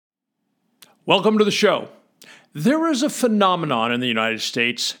Welcome to the show. There is a phenomenon in the United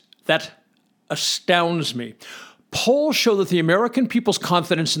States that astounds me. Polls show that the American people's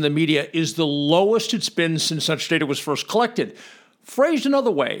confidence in the media is the lowest it's been since such data was first collected. Phrased another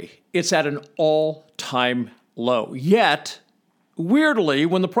way, it's at an all-time low. Yet, weirdly,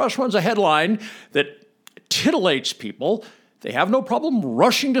 when the press runs a headline that titillates people, they have no problem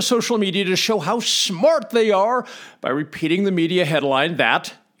rushing to social media to show how smart they are by repeating the media headline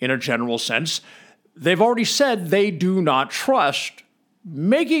that, in a general sense, they've already said they do not trust.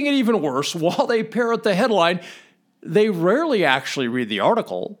 Making it even worse, while they parrot the headline, they rarely actually read the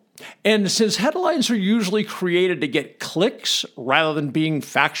article. And since headlines are usually created to get clicks rather than being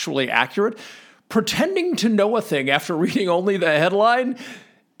factually accurate, pretending to know a thing after reading only the headline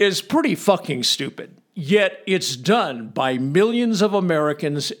is pretty fucking stupid. Yet it's done by millions of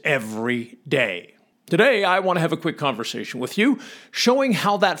Americans every day. Today, I want to have a quick conversation with you, showing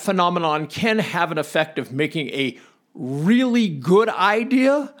how that phenomenon can have an effect of making a really good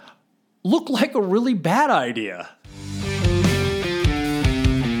idea look like a really bad idea.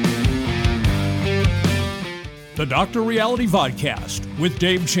 The Dr. Reality Vodcast with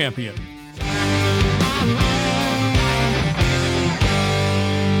Dave Champion.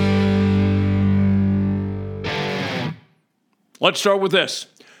 Let's start with this.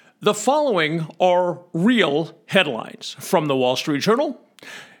 The following are real headlines from the Wall Street Journal.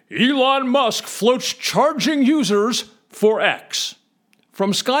 Elon Musk floats charging users for X.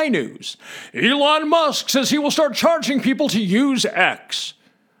 From Sky News. Elon Musk says he will start charging people to use X.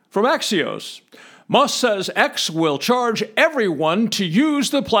 From Axios. Musk says X will charge everyone to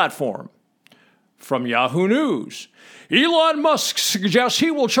use the platform. From Yahoo News. Elon Musk suggests he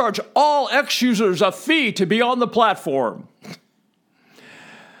will charge all X users a fee to be on the platform.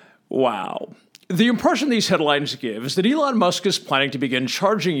 Wow. The impression these headlines give is that Elon Musk is planning to begin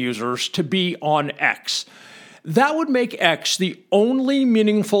charging users to be on X. That would make X the only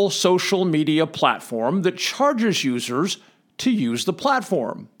meaningful social media platform that charges users to use the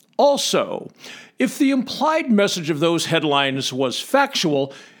platform. Also, if the implied message of those headlines was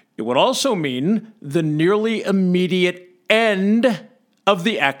factual, it would also mean the nearly immediate end of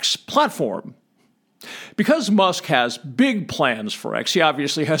the X platform. Because Musk has big plans for X, he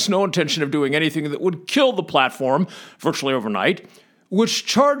obviously has no intention of doing anything that would kill the platform virtually overnight, which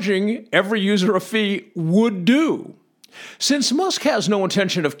charging every user a fee would do. Since Musk has no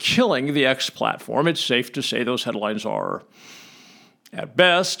intention of killing the X platform, it's safe to say those headlines are, at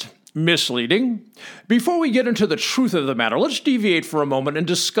best, misleading. Before we get into the truth of the matter, let's deviate for a moment and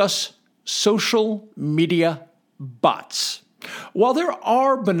discuss social media bots. While there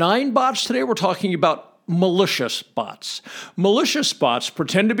are benign bots today, we're talking about malicious bots. Malicious bots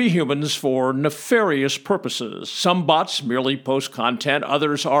pretend to be humans for nefarious purposes. Some bots merely post content,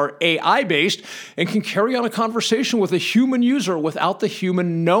 others are AI-based and can carry on a conversation with a human user without the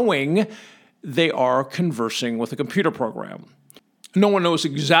human knowing they are conversing with a computer program. No one knows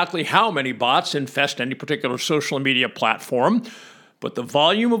exactly how many bots infest any particular social media platform, but the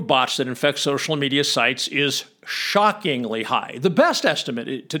volume of bots that infect social media sites is shockingly high. The best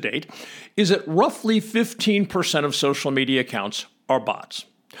estimate to date is that roughly 15% of social media accounts are bots.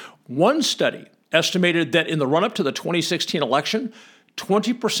 One study estimated that in the run-up to the 2016 election,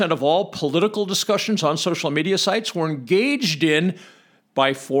 20% of all political discussions on social media sites were engaged in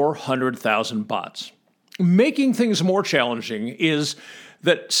by 400,000 bots. Making things more challenging is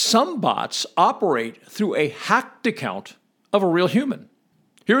that some bots operate through a hacked account of a real human.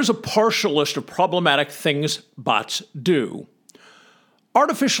 Here's a partial list of problematic things bots do.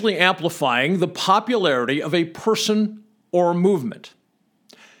 Artificially amplifying the popularity of a person or movement.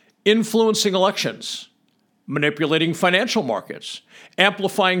 Influencing elections. Manipulating financial markets.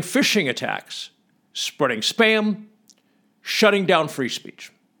 Amplifying phishing attacks. Spreading spam. Shutting down free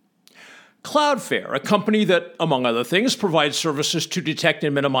speech. Cloudflare, a company that, among other things, provides services to detect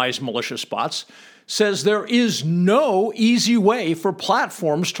and minimize malicious bots, says there is no easy way for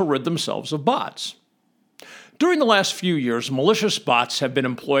platforms to rid themselves of bots. During the last few years, malicious bots have been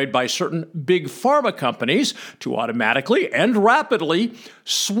employed by certain big pharma companies to automatically and rapidly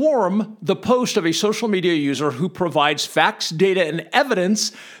swarm the post of a social media user who provides facts, data, and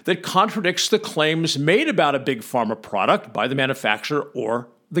evidence that contradicts the claims made about a big pharma product by the manufacturer or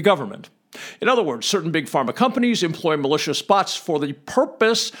the government. In other words, certain big pharma companies employ malicious bots for the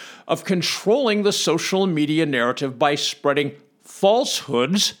purpose of controlling the social media narrative by spreading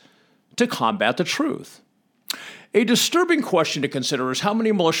falsehoods to combat the truth. A disturbing question to consider is how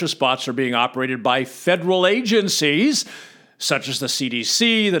many malicious bots are being operated by federal agencies, such as the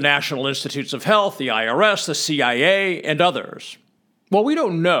CDC, the National Institutes of Health, the IRS, the CIA, and others. Well, we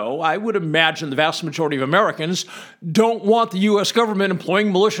don't know. I would imagine the vast majority of Americans don't want the U.S. government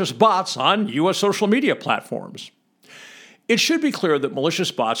employing malicious bots on U.S. social media platforms. It should be clear that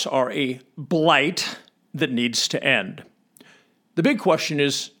malicious bots are a blight that needs to end. The big question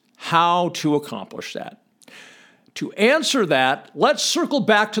is how to accomplish that. To answer that, let's circle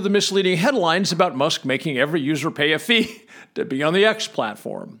back to the misleading headlines about Musk making every user pay a fee to be on the X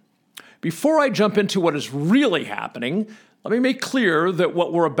platform. Before I jump into what is really happening, let me make clear that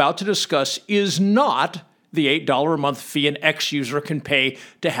what we're about to discuss is not the $8 a month fee an X user can pay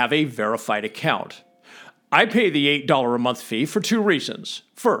to have a verified account. I pay the $8 a month fee for two reasons.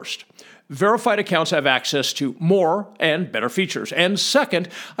 First, verified accounts have access to more and better features. And second,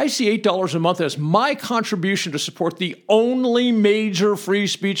 I see $8 a month as my contribution to support the only major free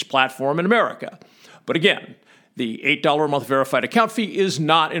speech platform in America. But again, the $8 a month verified account fee is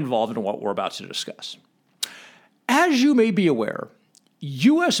not involved in what we're about to discuss. As you may be aware,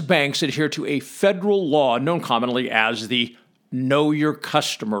 U.S. banks adhere to a federal law known commonly as the Know Your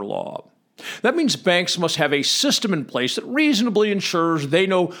Customer law. That means banks must have a system in place that reasonably ensures they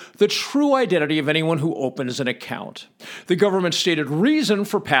know the true identity of anyone who opens an account. The government's stated reason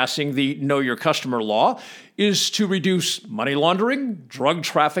for passing the Know Your Customer law is to reduce money laundering, drug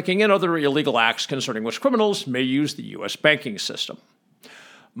trafficking, and other illegal acts concerning which criminals may use the U.S. banking system.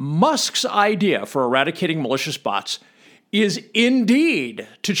 Musk's idea for eradicating malicious bots is indeed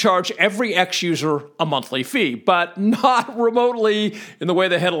to charge every X user a monthly fee, but not remotely in the way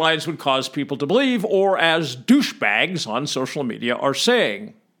the headlines would cause people to believe, or as douchebags on social media are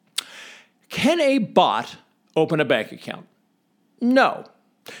saying. Can a bot open a bank account? No.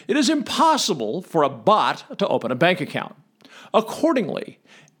 It is impossible for a bot to open a bank account. Accordingly,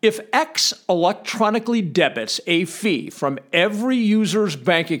 if X electronically debits a fee from every user's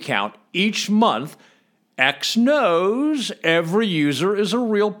bank account each month, X knows every user is a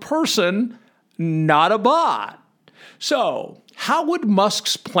real person, not a bot. So, how would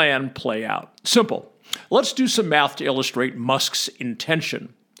Musk's plan play out? Simple. Let's do some math to illustrate Musk's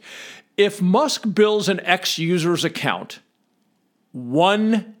intention. If Musk bills an X user's account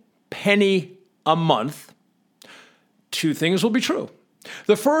 1 penny a month, two things will be true.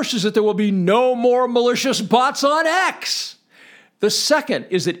 The first is that there will be no more malicious bots on X. The second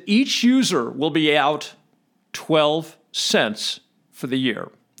is that each user will be out 12 cents for the year.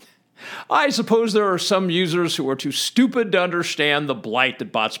 I suppose there are some users who are too stupid to understand the blight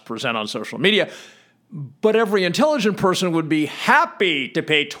that bots present on social media, but every intelligent person would be happy to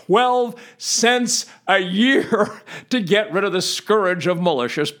pay 12 cents a year to get rid of the scourge of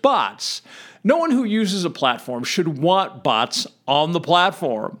malicious bots. No one who uses a platform should want bots on the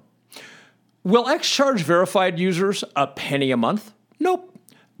platform. Will X charge verified users a penny a month? Nope,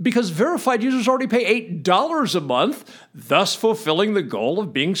 because verified users already pay $8 a month, thus fulfilling the goal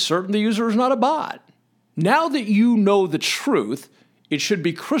of being certain the user is not a bot. Now that you know the truth, it should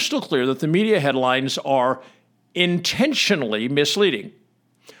be crystal clear that the media headlines are intentionally misleading.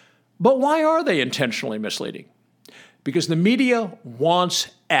 But why are they intentionally misleading? Because the media wants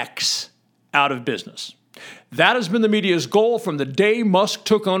X out of business. That has been the media's goal from the day Musk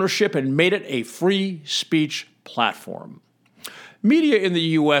took ownership and made it a free speech platform. Media in the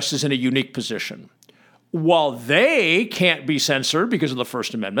U.S. is in a unique position. While they can't be censored because of the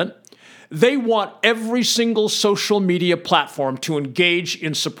First Amendment, they want every single social media platform to engage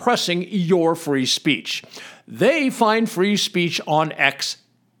in suppressing your free speech. They find free speech on X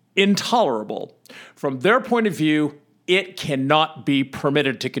intolerable. From their point of view, it cannot be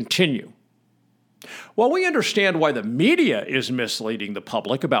permitted to continue. While we understand why the media is misleading the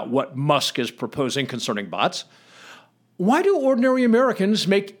public about what Musk is proposing concerning bots, why do ordinary Americans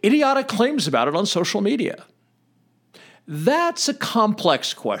make idiotic claims about it on social media? That's a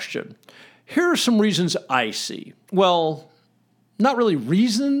complex question. Here are some reasons I see. Well, not really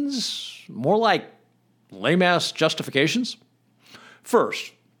reasons, more like lame-ass justifications.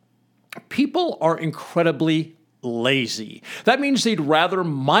 First, people are incredibly lazy. That means they'd rather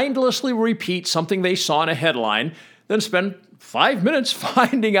mindlessly repeat something they saw in a headline than spend 5 minutes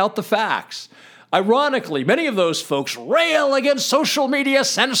finding out the facts. Ironically, many of those folks rail against social media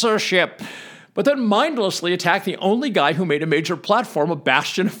censorship, but then mindlessly attack the only guy who made a major platform a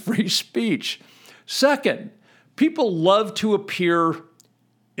bastion of free speech. Second, people love to appear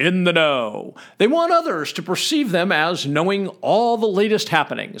in the know. They want others to perceive them as knowing all the latest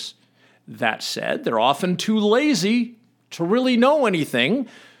happenings. That said, they're often too lazy to really know anything,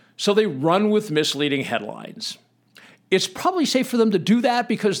 so they run with misleading headlines. It's probably safe for them to do that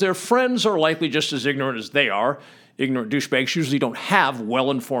because their friends are likely just as ignorant as they are. Ignorant douchebags usually don't have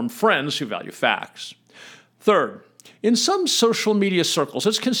well-informed friends who value facts. Third, In some social media circles,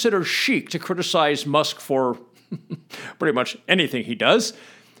 it's considered chic to criticize Musk for pretty much anything he does.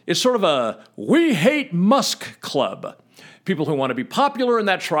 It's sort of a "we hate Musk" club. People who want to be popular in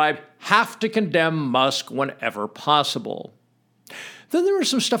that tribe have to condemn Musk whenever possible. Then there is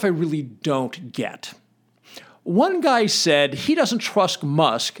some stuff I really don't get. One guy said he doesn't trust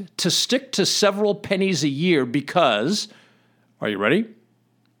Musk to stick to several pennies a year because, are you ready?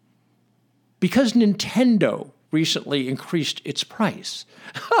 Because Nintendo recently increased its price.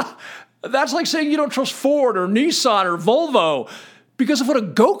 That's like saying you don't trust Ford or Nissan or Volvo because of what a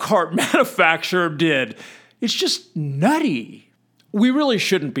go-kart manufacturer did. It's just nutty. We really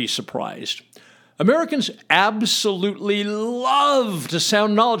shouldn't be surprised. Americans absolutely love to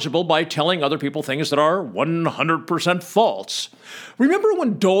sound knowledgeable by telling other people things that are 100% false. Remember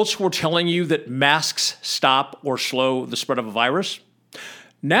when dolts were telling you that masks stop or slow the spread of a virus?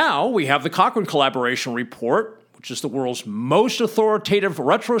 Now we have the Cochrane Collaboration Report, which is the world's most authoritative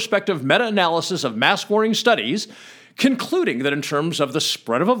retrospective meta-analysis of mask-wearing studies, concluding that in terms of the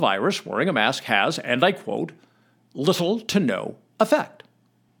spread of a virus, wearing a mask has, and I quote, little to no effect.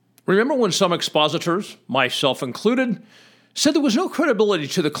 Remember when some expositors, myself included, said there was no credibility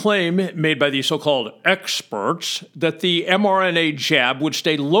to the claim made by the so-called experts that the mRNA jab would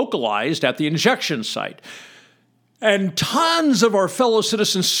stay localized at the injection site? And tons of our fellow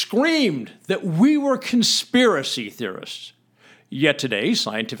citizens screamed that we were conspiracy theorists. Yet today,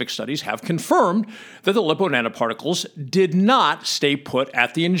 scientific studies have confirmed that the lipid nanoparticles did not stay put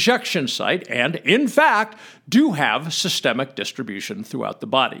at the injection site and, in fact, do have systemic distribution throughout the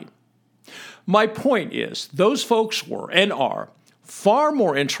body. My point is, those folks were and are far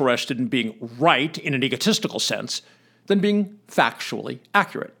more interested in being right in an egotistical sense than being factually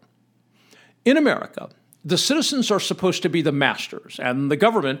accurate. In America, the citizens are supposed to be the masters, and the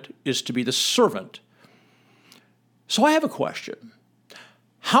government is to be the servant. So I have a question.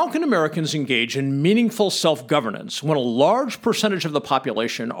 How can Americans engage in meaningful self-governance when a large percentage of the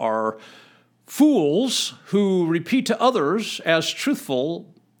population are fools who repeat to others as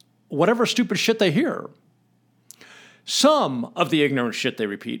truthful whatever stupid shit they hear? Some of the ignorant shit they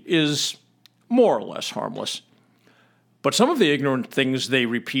repeat is more or less harmless, but some of the ignorant things they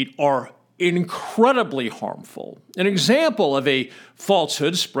repeat are incredibly harmful. An example of a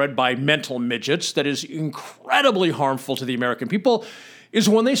falsehood spread by mental midgets that is incredibly harmful to the American people is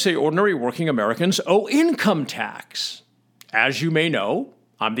when they say ordinary working Americans owe income tax. As you may know,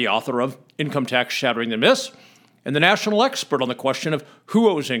 I'm the author of Income Tax Shattering the Myths and the national expert on the question of who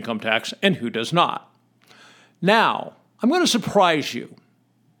owes income tax and who does not. Now, I'm going to surprise you.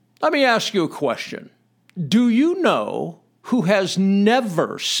 Let me ask you a question. Do you know who has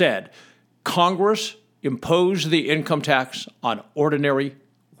never said Congress imposed the income tax on ordinary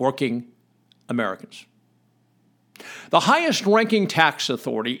working Americans? The highest-ranking tax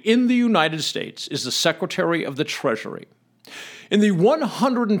authority in the United States is the Secretary of the Treasury. In the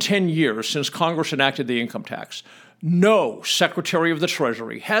 110 years since Congress enacted the income tax, no Secretary of the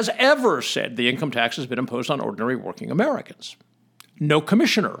Treasury has ever said the income tax has been imposed on ordinary working Americans. No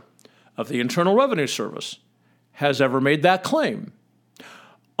commissioner of the Internal Revenue Service has ever made that claim.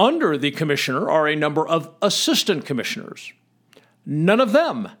 Under the commissioner are a number of assistant commissioners. None of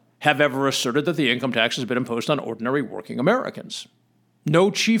them have ever asserted that the income tax has been imposed on ordinary working Americans. No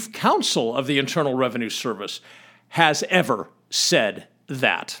chief counsel of the Internal Revenue Service has ever said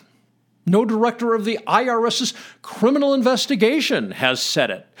that. No director of the IRS's criminal investigation has said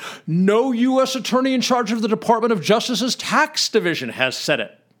it. No U.S. attorney in charge of the Department of Justice's tax division has said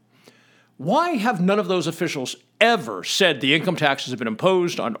it. Why have none of those officials ever said the income taxes have been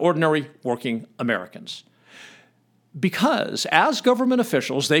imposed on ordinary working Americans? Because as government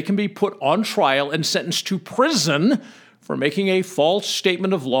officials, they can be put on trial and sentenced to prison for making a false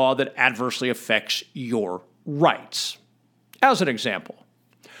statement of law that adversely affects your rights. As an example,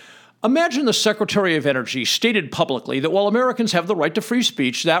 imagine the Secretary of Energy stated publicly that while Americans have the right to free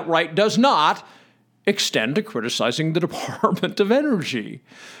speech, that right does not extend to criticizing the Department of Energy.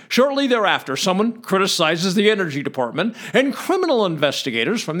 Shortly thereafter, someone criticizes the Energy Department, and criminal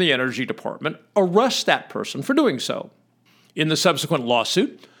investigators from the Energy Department arrest that person for doing so. In the subsequent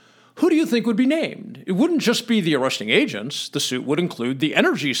lawsuit, who do you think would be named? It wouldn't just be the arresting agents. The suit would include the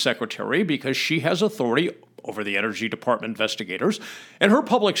Energy Secretary because she has authority over the Energy Department investigators, and her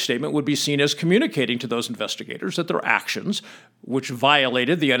public statement would be seen as communicating to those investigators that their actions, which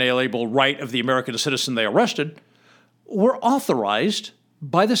violated the inalienable right of the American citizen they arrested, were authorized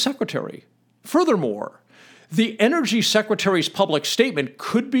by the Secretary. Furthermore, The Energy Secretary's public statement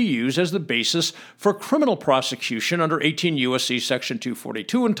could be used as the basis for criminal prosecution under 18 U.S.C. Section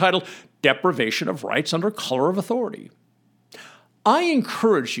 242 entitled Deprivation of Rights under Color of Authority. I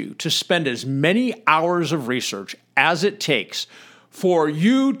encourage you to spend as many hours of research as it takes for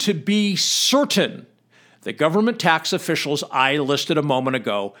you to be certain the government tax officials I listed a moment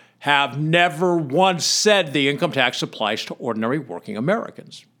ago have never once said the income tax applies to ordinary working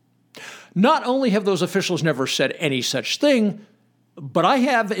Americans. Not only have those officials never said any such thing, but I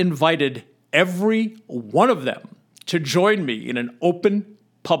have invited every one of them to join me in an open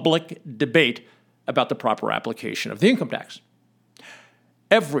public debate about the proper application of the income tax.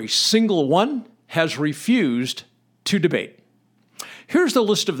 Every single one has refused to debate. Here's the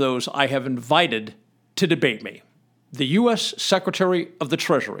list of those I have invited to debate me: the U.S. Secretary of the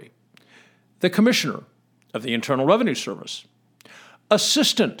Treasury, the Commissioner of the Internal Revenue Service,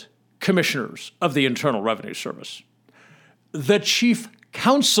 Assistant Commissioners of the Internal Revenue Service, the Chief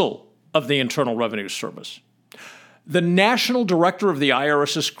Counsel of the Internal Revenue Service, the National Director of the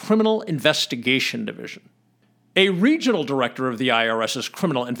IRS's Criminal Investigation Division, a Regional Director of the IRS's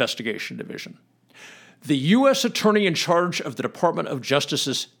Criminal Investigation Division, the U.S. Attorney in charge of the Department of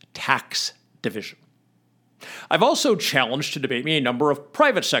Justice's Tax Division. I've also challenged to debate me a number of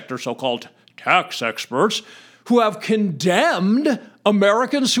private sector so-called tax experts who have condemned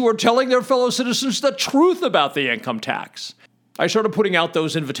Americans who are telling their fellow citizens the truth about the income tax. I started putting out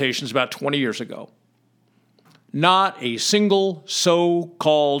those invitations about 20 years ago. Not a single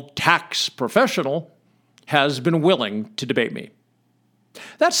so-called tax professional has been willing to debate me.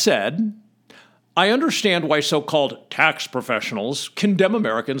 That said, I understand why so-called tax professionals condemn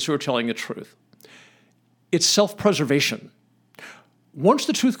Americans who are telling the truth. It's self-preservation. Once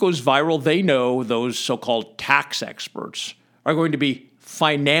the truth goes viral, they know those so-called tax experts are going to be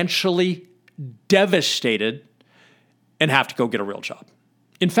financially devastated and have to go get a real job.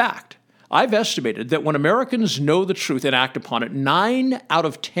 In fact, I've estimated that when Americans know the truth and act upon it, 9 out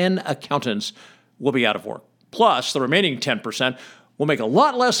of 10 accountants will be out of work. Plus, the remaining 10% will make a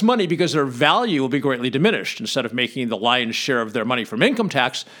lot less money because their value will be greatly diminished. Instead of making the lion's share of their money from income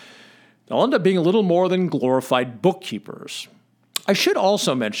tax, they'll end up being a little more than glorified bookkeepers. I should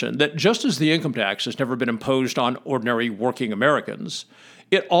also mention that just as the income tax has never been imposed on ordinary working Americans,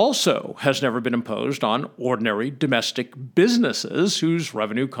 it also has never been imposed on ordinary domestic businesses whose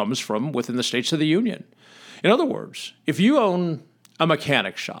revenue comes from within the states of the Union. In other words, if you own a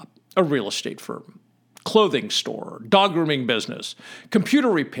mechanic shop, a real estate firm, clothing store, dog grooming business,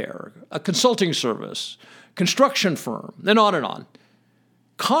 computer repair, a consulting service, construction firm, and on,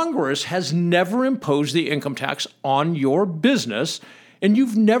 Congress has never imposed the income tax on your business, and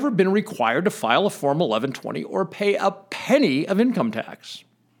you've never been required to file a Form 1120 or pay a penny of income tax.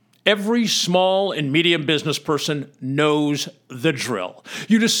 Every small and medium business person knows the drill.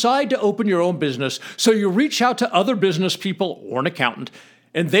 You decide to open your own business, so you reach out to other business people or an accountant,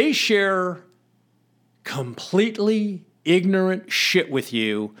 and they share completely ignorant shit with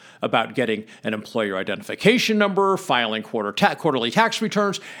you about getting an employer identification number, filing quarterly tax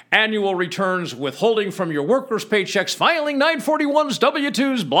returns, annual returns, withholding from your workers' paychecks, filing 941s,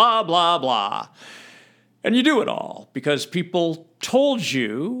 W-2s, blah, blah, blah. And you do it all because people told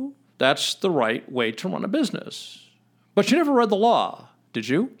you that's the right way to run a business. But you never read the law, did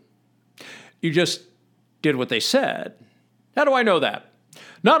you? You just did what they said. How do I know that?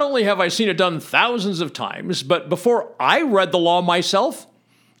 Not only have I seen it done thousands of times, but before I read the law myself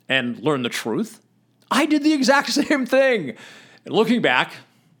and learned the truth, I did the exact same thing. And looking back,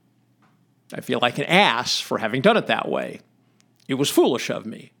 I feel like an ass for having done it that way. It was foolish of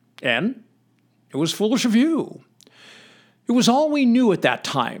me, and it was foolish of you. It was all we knew at that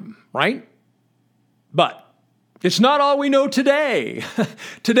time, right? But it's not all we know today.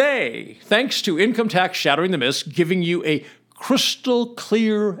 Today, thanks to Income Tax Shattering the Myths, giving you a crystal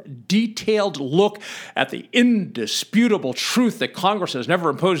clear, detailed look at the indisputable truth that Congress has never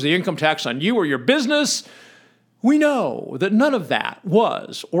imposed the income tax on you or your business, we know that none of that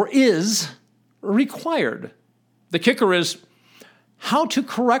was or is required. The kicker is how to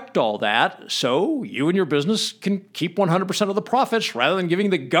correct all that so you and your business can keep 100% of the profits rather than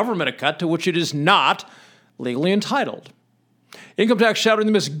giving the government a cut to which it is not legally entitled. Income Tax Shattering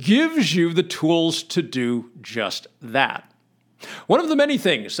the Myths gives you the tools to do just that. One of the many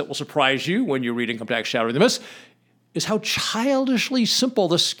things that will surprise you when you read Income Tax Shattering the Myths is how childishly simple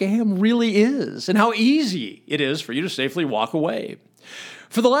the scam really is and how easy it is for you to safely walk away.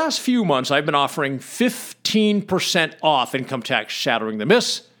 For the last few months, I've been offering 15% off Income Tax Shattering the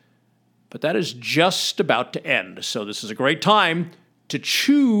Myths, but that is just about to end. So this is a great time to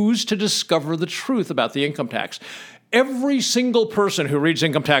choose to discover the truth about the income tax. Every single person who reads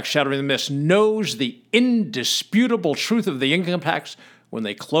Income Tax Shattering the Myths knows the indisputable truth of the income tax when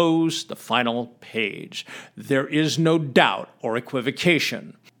they close the final page. There is no doubt or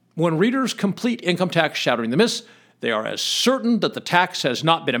equivocation. When readers complete Income Tax Shattering the Myths, they are as certain that the tax has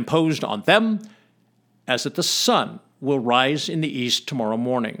not been imposed on them as that the sun will rise in the east tomorrow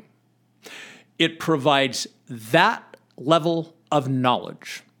morning. It provides that level of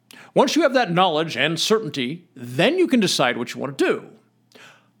knowledge. Once you have that knowledge and certainty, then you can decide what you want to do.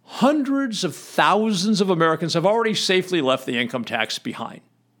 Hundreds of thousands of Americans have already safely left the income tax behind.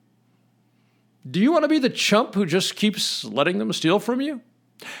 Do you want to be the chump who just keeps letting them steal from you?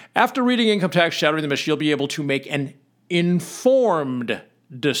 After reading Income Tax Shattering the Myths, you'll be able to make an informed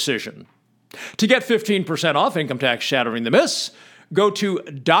decision. To get 15% off Income Tax Shattering the Myths, go to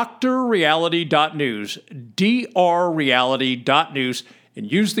drreality.news, drreality.news,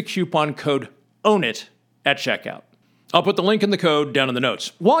 and use the coupon code OWNIT at checkout. I'll put the link in the code down in the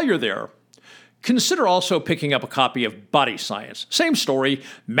notes. While you're there, consider also picking up a copy of Body Science. Same story,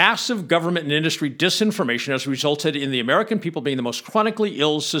 massive government and industry disinformation has resulted in the American people being the most chronically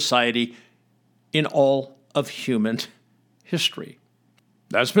ill society in all of human history.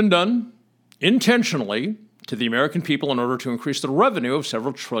 That's been done intentionally to the American people in order to increase the revenue of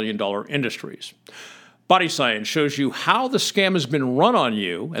several trillion-dollar industries. Body Science shows you how the scam has been run on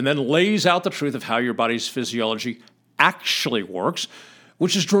you and then lays out the truth of how your body's physiology actually works,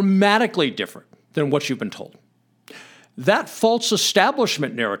 which is dramatically different than what you've been told. That false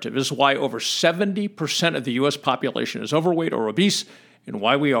establishment narrative is why over 70% of the U.S. population is overweight or obese and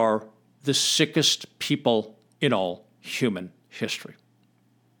why we are the sickest people in all human history.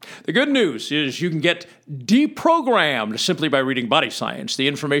 The good news is you can get deprogrammed simply by reading Body Science. The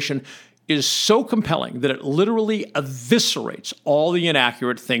information is so compelling that it literally eviscerates all the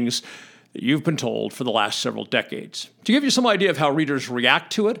inaccurate things that you've been told for the last several decades. To give you some idea of how readers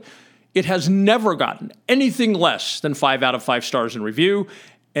react to it, it has never gotten anything less than 5 out of 5 stars in review,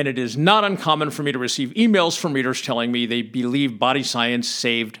 and it is not uncommon for me to receive emails from readers telling me they believe Body Science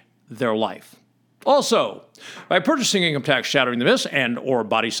saved their life. Also, by purchasing Income Tax Shattering the Myths and or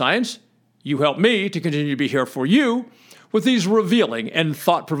Body Science, you help me to continue to be here for you with these revealing and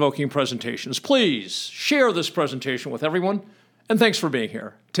thought-provoking presentations. Please share this presentation with everyone, and thanks for being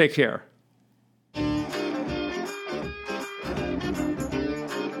here. Take care.